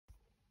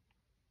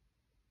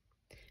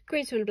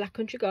Greetings from the Black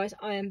Country, guys.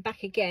 I am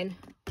back again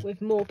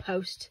with more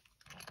post.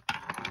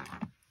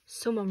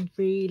 Someone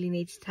really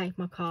needs to take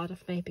my card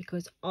off me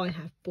because I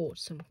have bought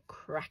some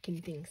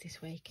cracking things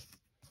this week.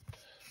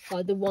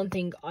 Like the one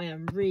thing I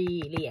am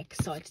really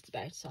excited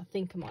about, so I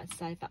think I might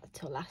save that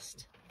till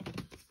last.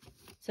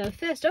 So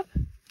first up,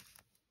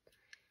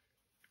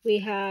 we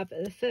have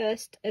the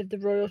first of the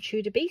Royal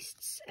Tudor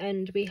Beasts,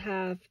 and we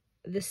have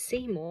the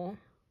Seymour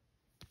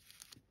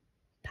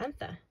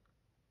Panther.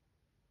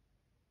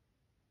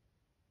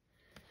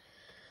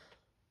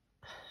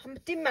 I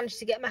didn't manage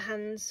to get my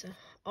hands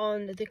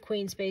on the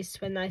Queen's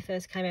Beasts when they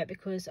first came out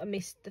because I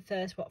missed the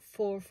first, what,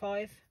 4 or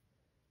 5?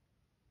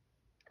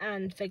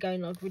 And they're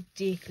going like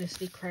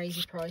ridiculously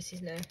crazy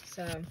prices now.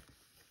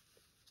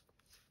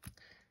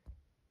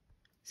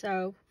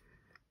 So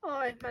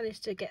I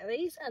managed to get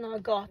these, and I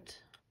got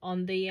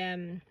on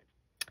the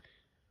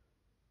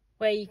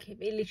where you can, it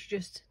literally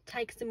just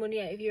takes the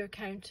money out of your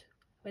account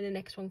when the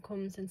next one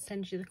comes and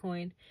sends you the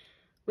coin,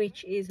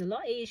 which is a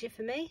lot easier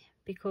for me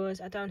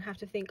because I don't have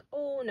to think,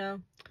 oh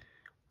no,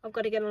 I've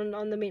got to get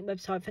on the Mint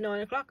website for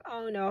 9 o'clock.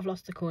 Oh no, I've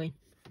lost the coin.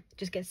 It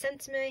just gets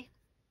sent to me.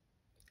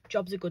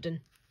 Job's a good one.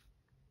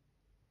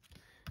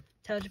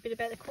 Tells you a bit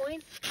about the coin.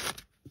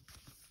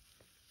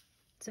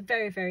 It's a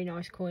very, very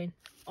nice coin.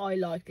 I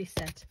like this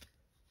set.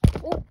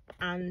 Oh,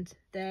 and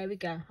there we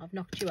go. I've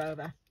knocked you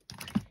over.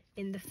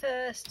 In the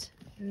first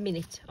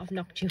minute, I've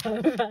knocked you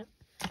over.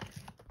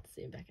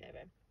 Zoom back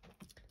over.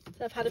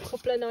 So I've had a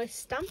couple of nice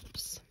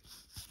stamps.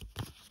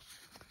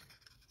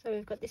 So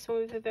we've got this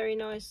one with a very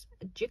nice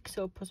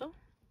jigsaw puzzle.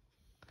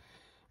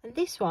 And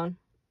this one.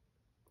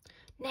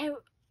 Now,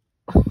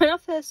 when I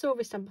first saw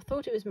this stamp, I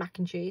thought it was mac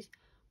and cheese.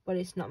 But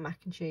it's not mac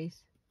and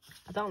cheese.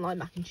 I don't like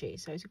mac and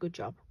cheese, so it's a good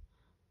job.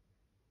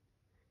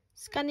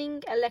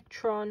 Scanning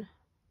electron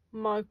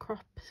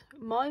microscopy.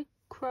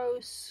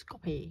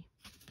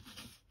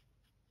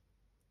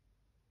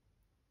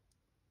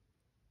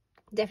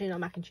 Definitely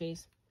not mac and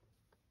cheese.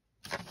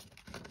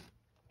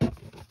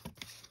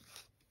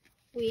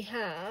 We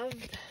have...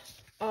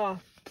 Oh,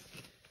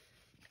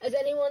 has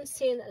anyone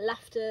seen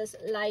Lafta's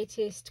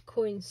latest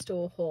coin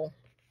store haul?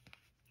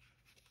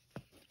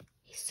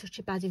 He's such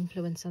a bad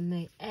influence on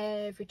me.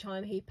 Every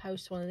time he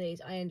posts one of these,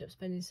 I end up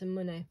spending some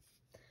money.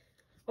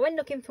 I went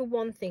looking for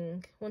one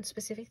thing, one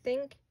specific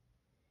thing,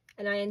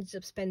 and I ended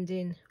up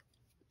spending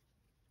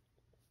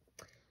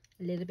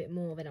a little bit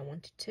more than I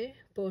wanted to.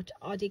 But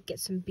I did get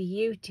some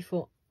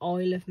beautiful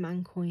Isle of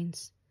Man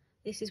coins.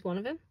 This is one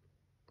of them.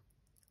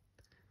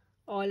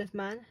 Isle of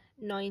Man,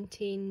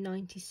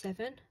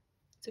 1997.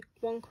 It's a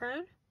 1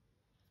 crown.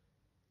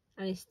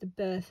 And it's the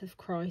birth of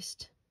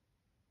Christ.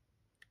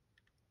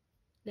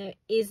 Now,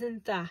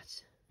 isn't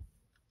that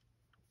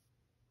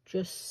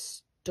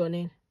just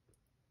stunning?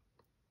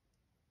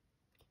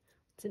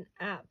 It's an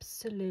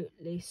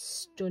absolutely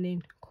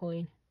stunning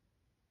coin.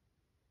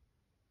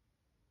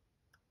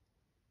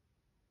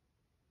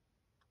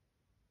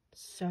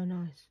 So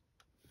nice.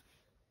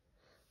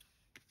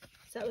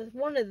 So that was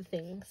one of the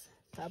things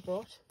that I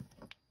bought.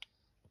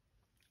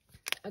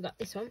 I got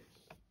this one.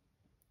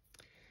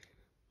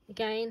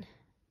 Again,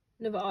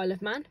 another Isle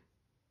of Man.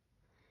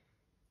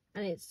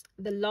 And it's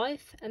the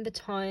life and the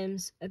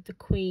times of the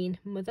Queen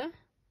Mother.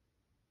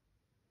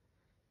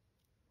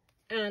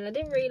 And I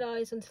didn't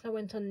realise until I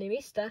went on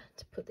Numista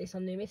to put this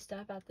on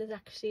Numista that there's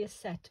actually a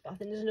set. I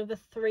think there's another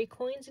 3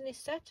 coins in this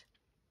set.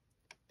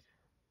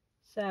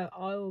 So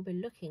I will be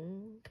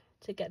looking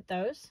to get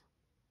those.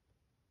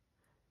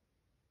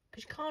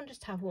 Because you can't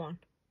just have one.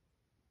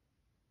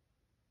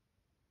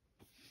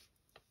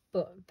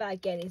 But that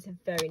again is a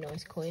very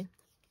nice coin.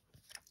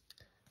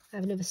 I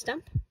have another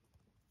stamp.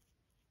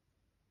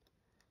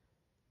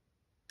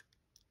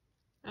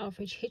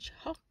 Alfred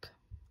Hitchcock.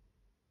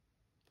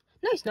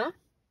 No, it's not.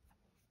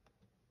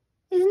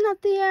 Isn't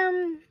that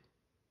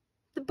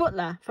the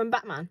butler from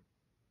Batman?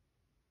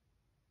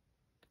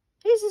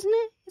 It is, isn't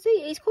it? Is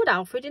he? He's called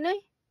Alfred, isn't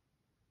he?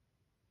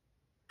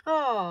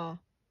 Oh,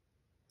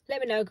 let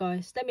me know,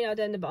 guys. Let me know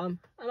down the bottom.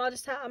 Am I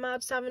just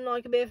having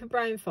like a bit of a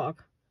brain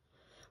fog?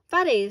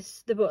 That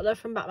is the butler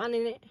from Batman,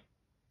 isn't it?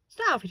 It's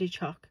not Alfred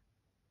Hitchcock.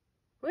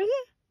 Where is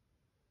it?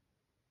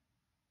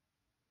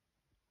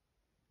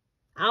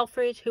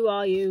 Alfred, who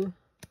are you?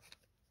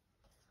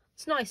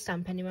 It's a nice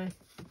stamp anyway.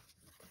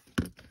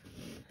 So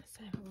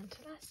I want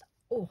to this.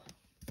 Oh,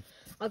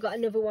 I got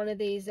another one of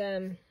these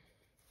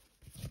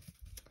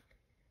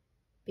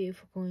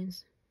beautiful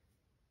coins.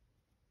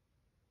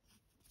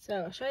 So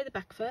I'll show you the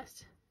back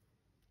first.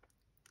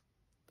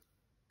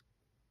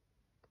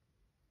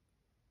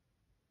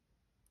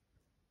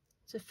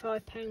 It's a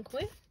 £5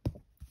 coin.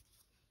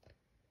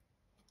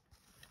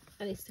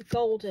 And it's the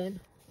golden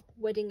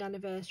wedding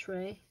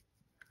anniversary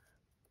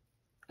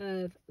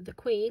of the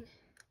Queen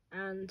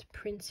and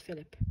Prince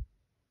Philip.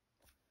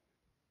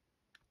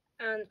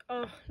 And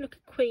oh, look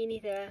at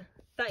Queenie there.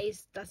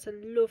 That's a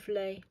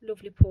lovely,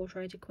 lovely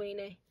portrait of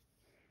Queenie.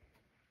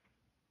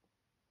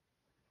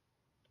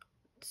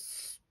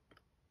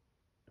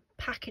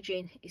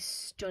 Packaging is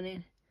stunning.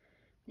 And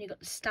you've got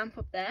the stamp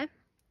up there.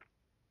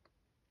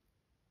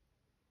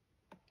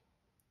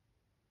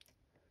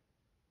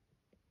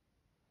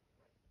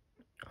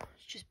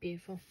 just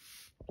beautiful.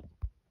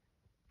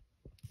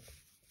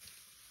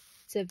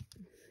 It's a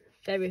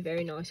very,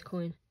 very nice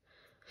coin.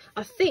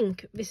 I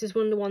think this is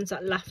one of the ones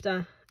that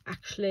Lafta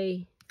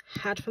actually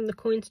had from the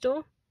coin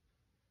store.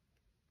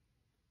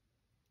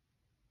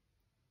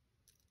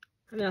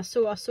 I mean, I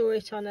saw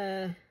it on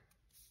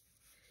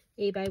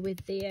eBay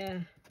with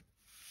the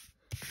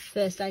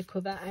first day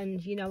cover,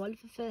 and you know, I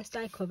love the first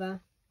day cover.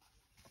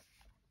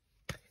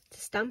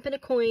 It's a stamp and a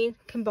coin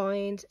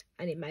combined,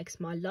 and it makes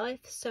my life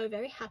so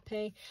very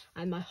happy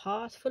and my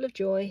heart full of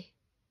joy.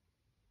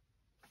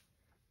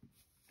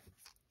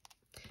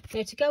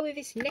 Now, to go with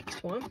this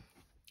next one,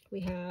 we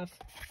have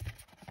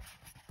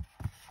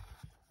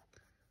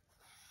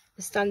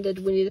the standard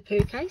Winnie the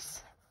Pooh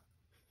case.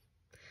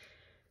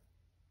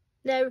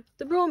 Now,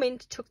 the Raw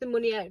Mint took the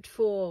money out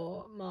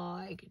for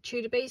my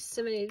Tudor Beasts,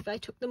 and they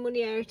took the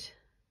money out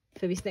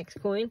for this next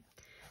coin.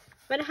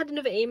 Then I had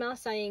another email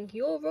saying,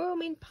 your Royal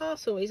Mint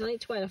parcel is on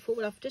its way. And I thought,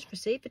 well, I've just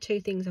received the 2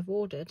 things I've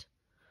ordered.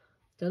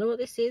 Don't know what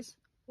this is.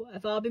 What,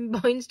 have I been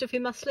buying stuff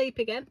in my sleep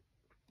again?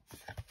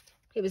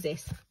 It was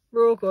this.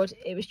 We're all good.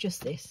 It was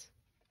just this.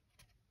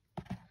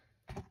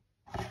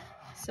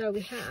 So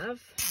we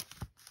have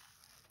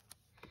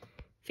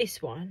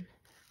this one.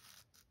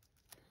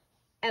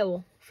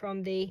 Owl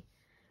from the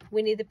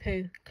Winnie the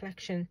Pooh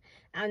collection.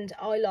 And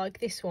I like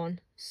this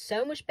one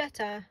so much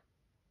better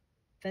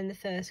than the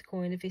first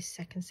coin of his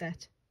second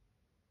set.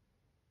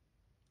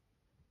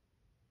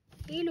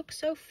 He looks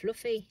so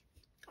fluffy.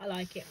 I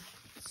like it.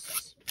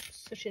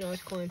 Such a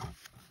nice coin.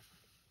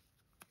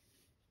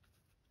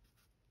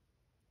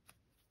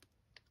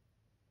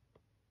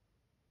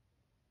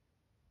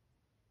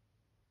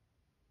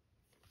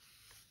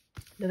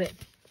 Love it.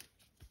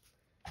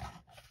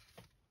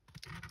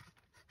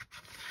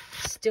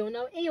 Still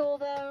no Eeyore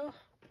though.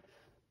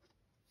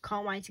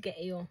 Can't wait to get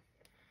Eeyore.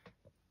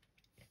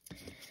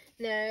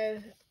 Now,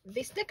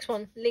 this next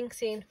one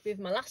links in with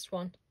my last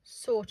one,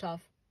 sort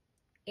of,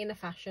 in a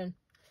fashion.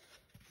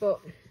 But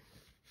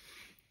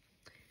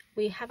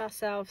we have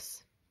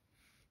ourselves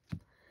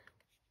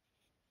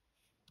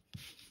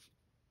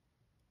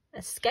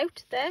a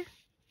Scout there.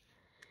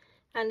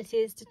 And it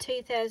is the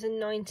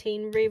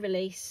 2019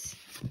 re-release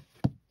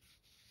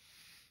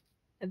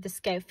of the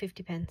Scout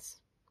 50p.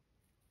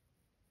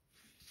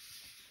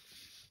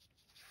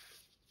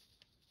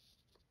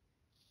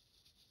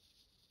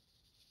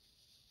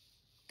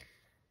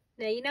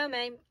 Now, you know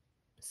me,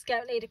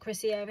 Scout Leader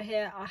Chrissy over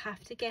here. I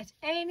have to get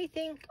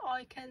anything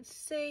I can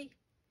see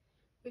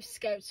with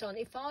Scouts on.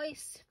 If I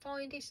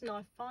find it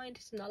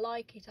and I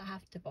like it, I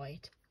have to buy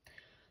it.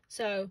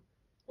 So,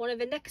 one of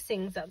the next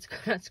things that's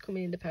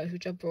coming in the post,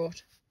 which I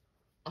brought,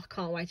 I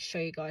can't wait to show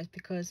you guys,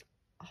 because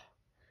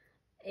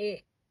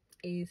it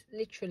is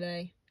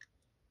literally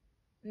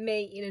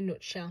me in a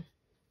nutshell.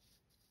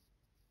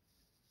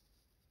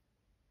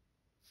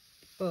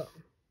 But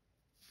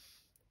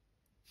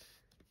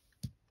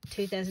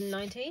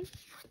 2019.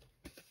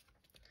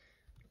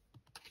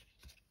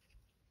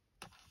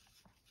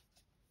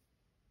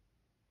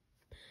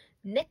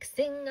 Next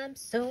thing I'm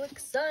so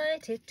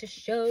excited to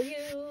show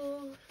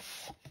you.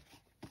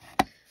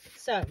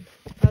 So,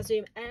 if I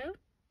zoom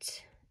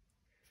out,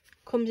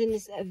 comes in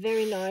this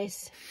very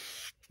nice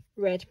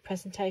red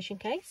presentation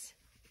case.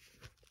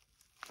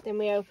 Then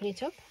we open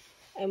it up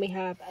and we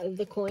have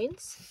the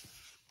coins.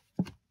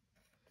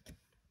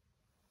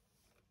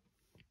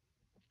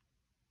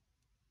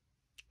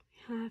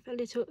 Have a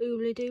little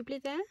oobly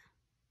doobly there.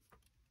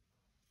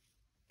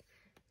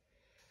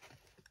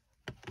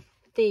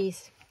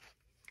 These,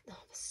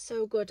 oh,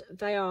 so good.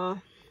 They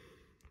are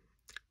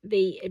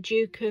the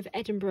Duke of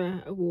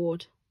Edinburgh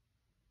Award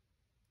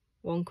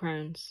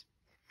 £1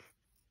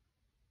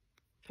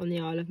 from the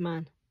Isle of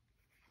Man.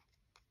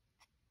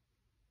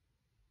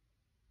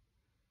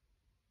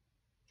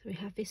 So we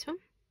have this one.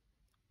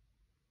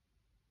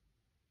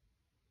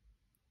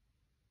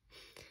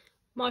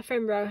 My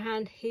friend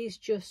Rohan, he's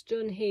just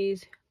done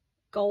his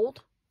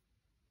gold.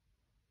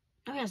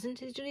 No, he hasn't.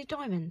 He's done his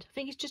diamond. I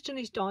think he's just done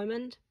his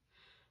diamond.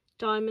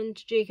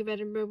 Diamond Duke of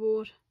Edinburgh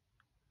Award.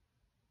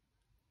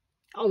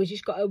 Oh, he's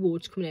just got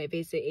awards coming out of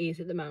his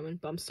ears at the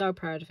moment, but I'm so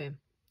proud of him.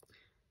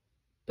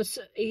 But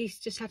he's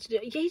just had to do...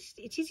 Yeah,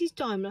 it is his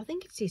diamond. I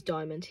think it's his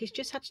diamond. He's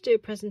just had to do a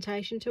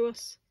presentation to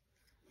us.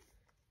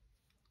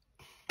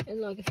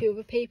 And like a few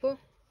other people.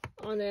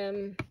 On,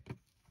 I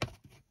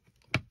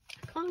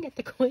can't get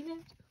the coin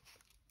out.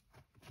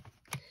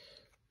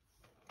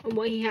 And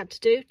what he had to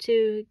do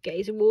to get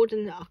his award,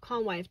 and I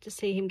can't wait to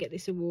see him get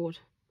this award.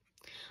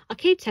 I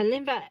keep telling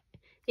him that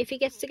if he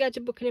gets to go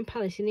to Buckingham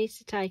Palace, he needs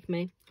to take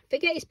me.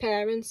 Forget his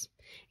parents,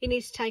 he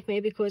needs to take me,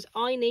 because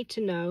I need to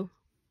know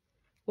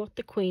what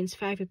the Queen's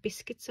favourite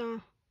biscuits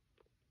are.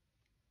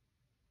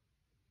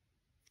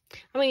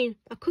 I mean,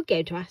 I could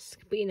go to ask,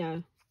 but you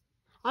know,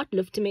 I'd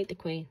love to meet the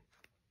Queen.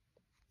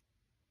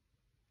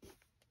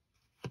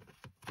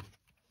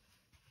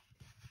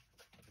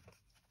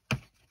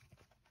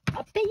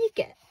 I bet you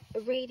get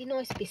a really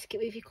nice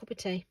biscuit with your cup of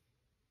tea.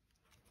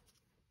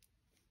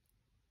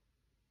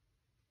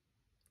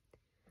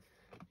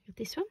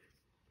 This one.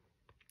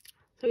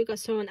 So we've got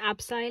someone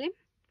abseiling.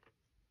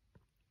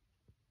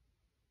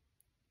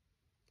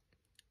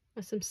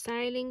 Got some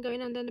sailing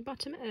going on down the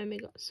bottom, and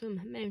we've got some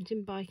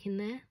mountain biking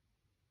there.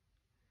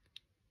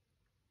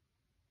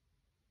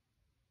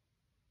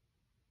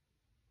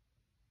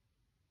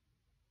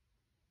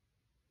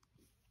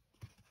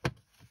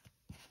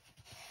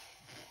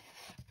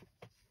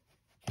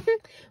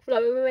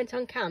 Like when we went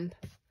on camp,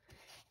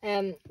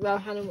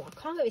 Rohan and I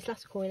can't get this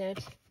last coin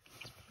out.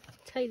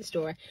 Tell you the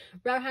story.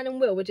 Rohan and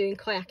Will were doing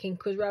kayaking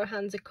because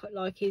Rohan's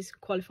he's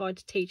qualified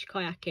to teach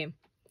kayaking,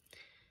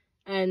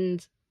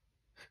 and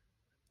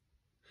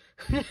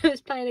I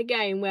was playing a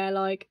game where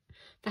like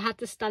they had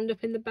to stand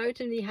up in the boat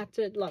and you had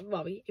to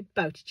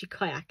you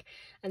kayak,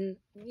 and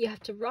you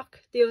have to rock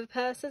the other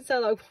person. So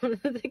like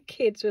one of the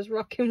kids was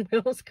rocking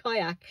Will's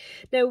kayak.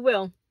 Now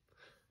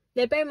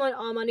bear in mind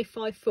I'm only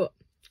 5 foot.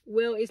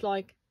 Will is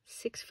like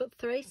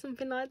 6'3",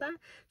 something like that.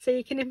 So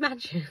you can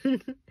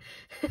imagine.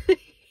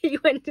 He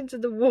went into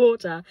the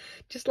water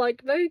just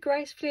like very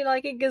gracefully,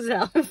 like a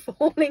gazelle,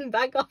 falling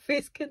back off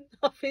his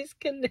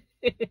canoe.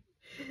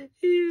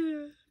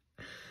 Yeah.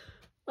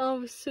 Oh, it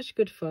was such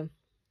good fun.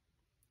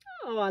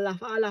 Oh, I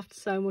laughed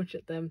so much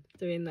at them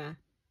doing that.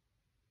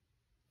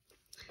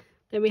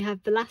 Then we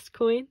have the last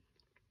coin.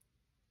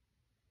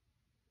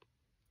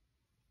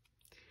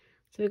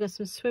 So we've got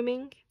some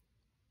swimming,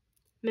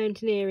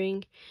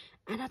 mountaineering,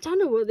 and I don't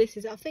know what this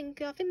is. I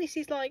think this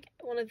is like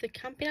one of the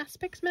camping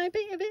aspects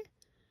maybe of it.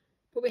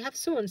 But we have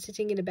someone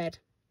sitting in a bed.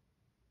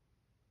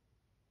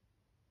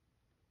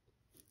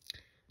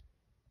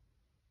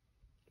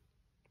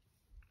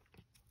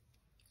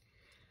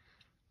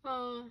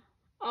 Oh,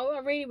 I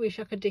really wish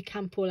I could do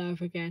camp all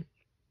over again.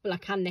 Well, I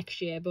can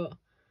next year, but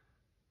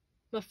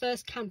my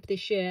first camp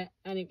this year,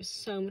 and it was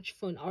so much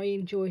fun. I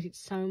enjoyed it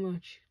so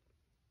much.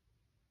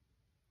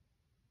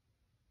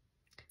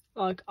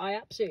 Like, I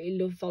absolutely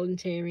love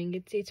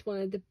volunteering. It's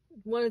one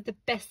of the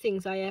best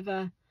things I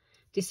ever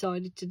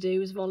decided to do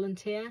was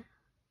volunteer.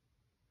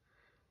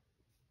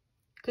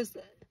 Because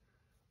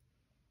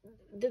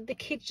the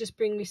kids just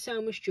bring me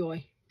so much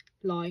joy.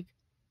 Like,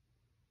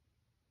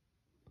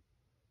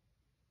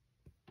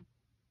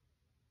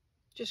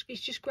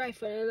 it's just great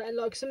fun. And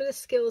like some of the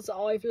skills that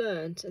I've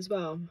learned as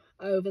well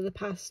over the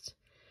past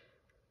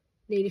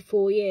nearly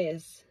 4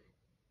 years,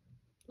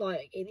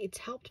 like it's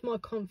helped my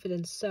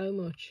confidence so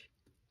much.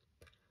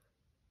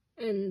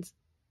 And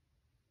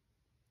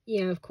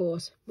yeah, of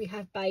course we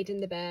have Baden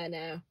the bear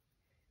now,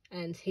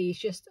 and he's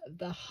just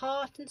the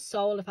heart and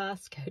soul of our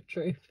scout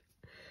troop.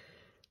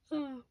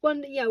 Oh,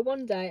 one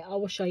day I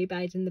will show you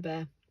Baden the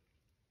bear.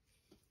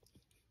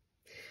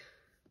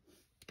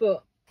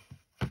 But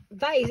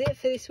that is it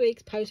for this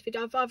week's post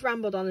video. I've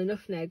rambled on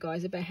enough now,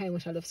 guys, about how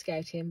much I love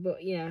scouting.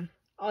 But yeah,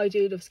 I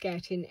do love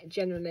scouting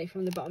generally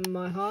from the bottom of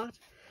my heart.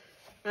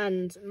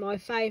 And my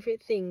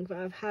favourite thing that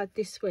I've had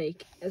this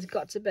week has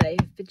got to be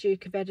the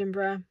Duke of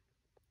Edinburgh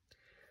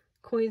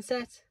coin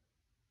set.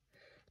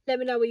 Let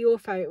me know what your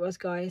favourite was,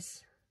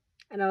 guys.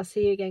 And I'll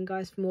see you again,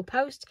 guys, for more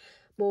posts,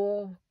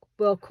 more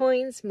world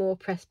coins, more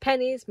pressed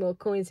pennies, more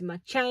coins in my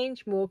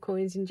change, more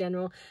coins in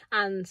general,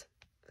 and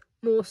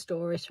more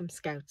stories from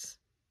Scouts.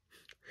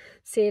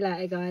 See you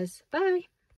later, guys. Bye.